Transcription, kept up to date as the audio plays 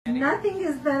Nothing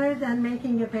is better than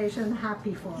making a patient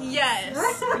happy for us. Yes,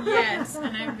 yes,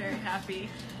 and I'm very happy.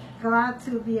 Glad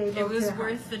to be able to It was help.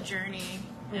 worth the journey,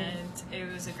 and it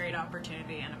was a great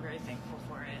opportunity, and I'm very thankful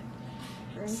for it.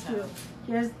 Thank you.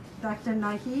 Here's Dr.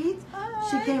 Nahid.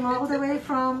 She came all the way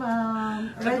from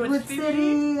Redwood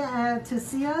City to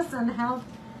see us and help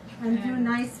and do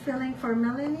nice filling for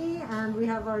Melanie. And we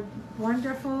have our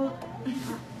wonderful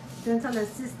dental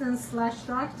assistant /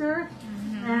 doctor.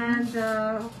 And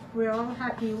we're all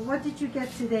happy. What did you get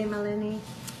today, Melanie?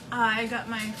 I got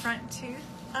my front tooth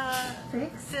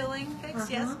filling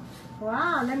fixed, yes.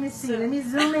 Wow, let me see. Let me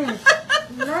zoom in.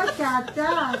 Look at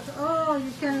that. Oh,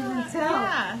 you can even tell.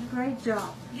 Yeah. Great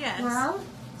job. Yes. Well,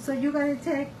 so you're going to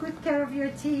take good care of your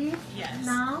teeth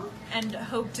now? And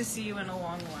hope to see you in a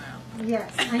long while.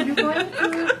 Yes. And you're going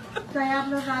to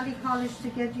Diablo Valley College to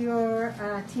get your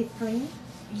teeth cleaned?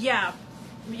 Yeah.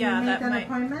 Yeah, you made that an might...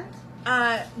 appointment?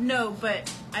 No,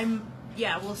 but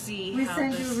we'll see. We how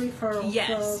send this... you referrals.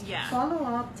 Yes, so yeah. Follow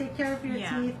up, take care of your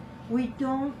teeth. We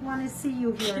don't want to see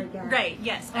you here again. Right,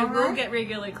 yes. I will get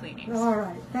regular cleanings. All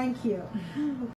right, thank you.